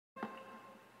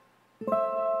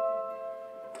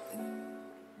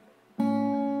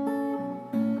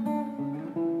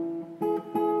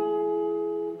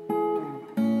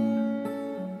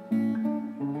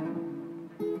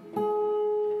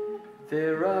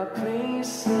There are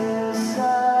places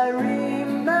I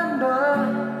remember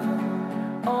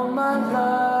all my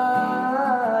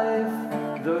life,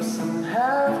 though some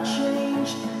have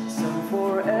changed, some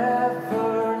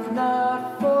forever,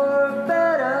 not for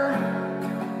better.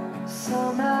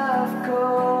 Some have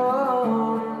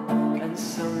gone and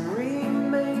some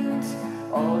remained.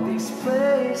 All these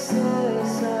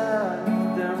places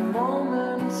have their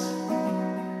moments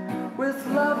with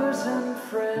lovers and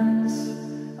friends.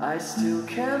 I still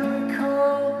can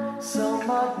recall. Some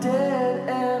are dead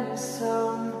and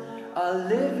some are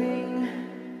living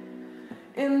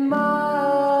in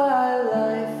my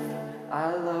life.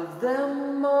 I love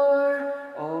them more,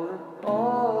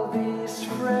 all these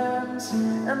friends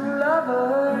and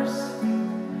lovers.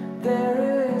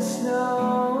 There is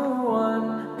no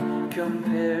one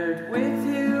compared with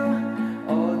you.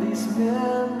 All these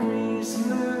memories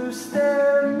lose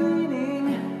their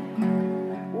meaning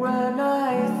when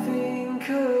I think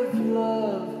of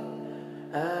love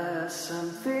as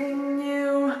something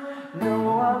new.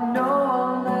 No, I know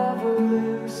I'll never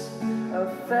lose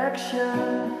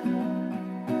affection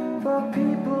for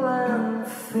people and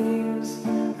things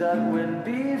that went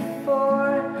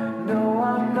before. No,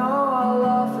 I know I'll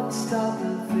often stop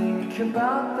and think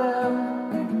about them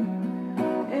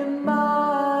in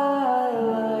my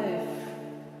life.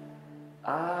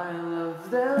 I love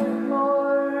them more.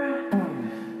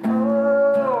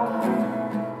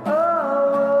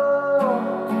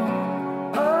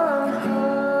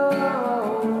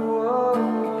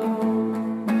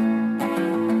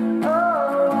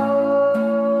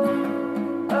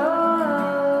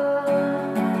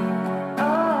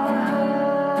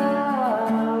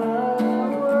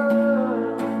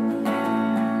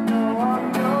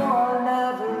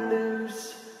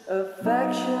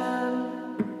 Affection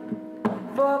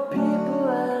for people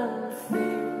and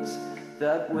things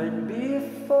that went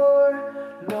before.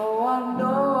 No, I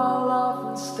know I'll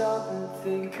often stop and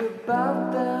think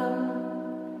about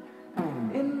them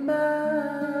in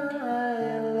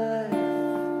my life.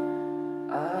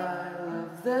 I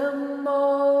love them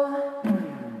all.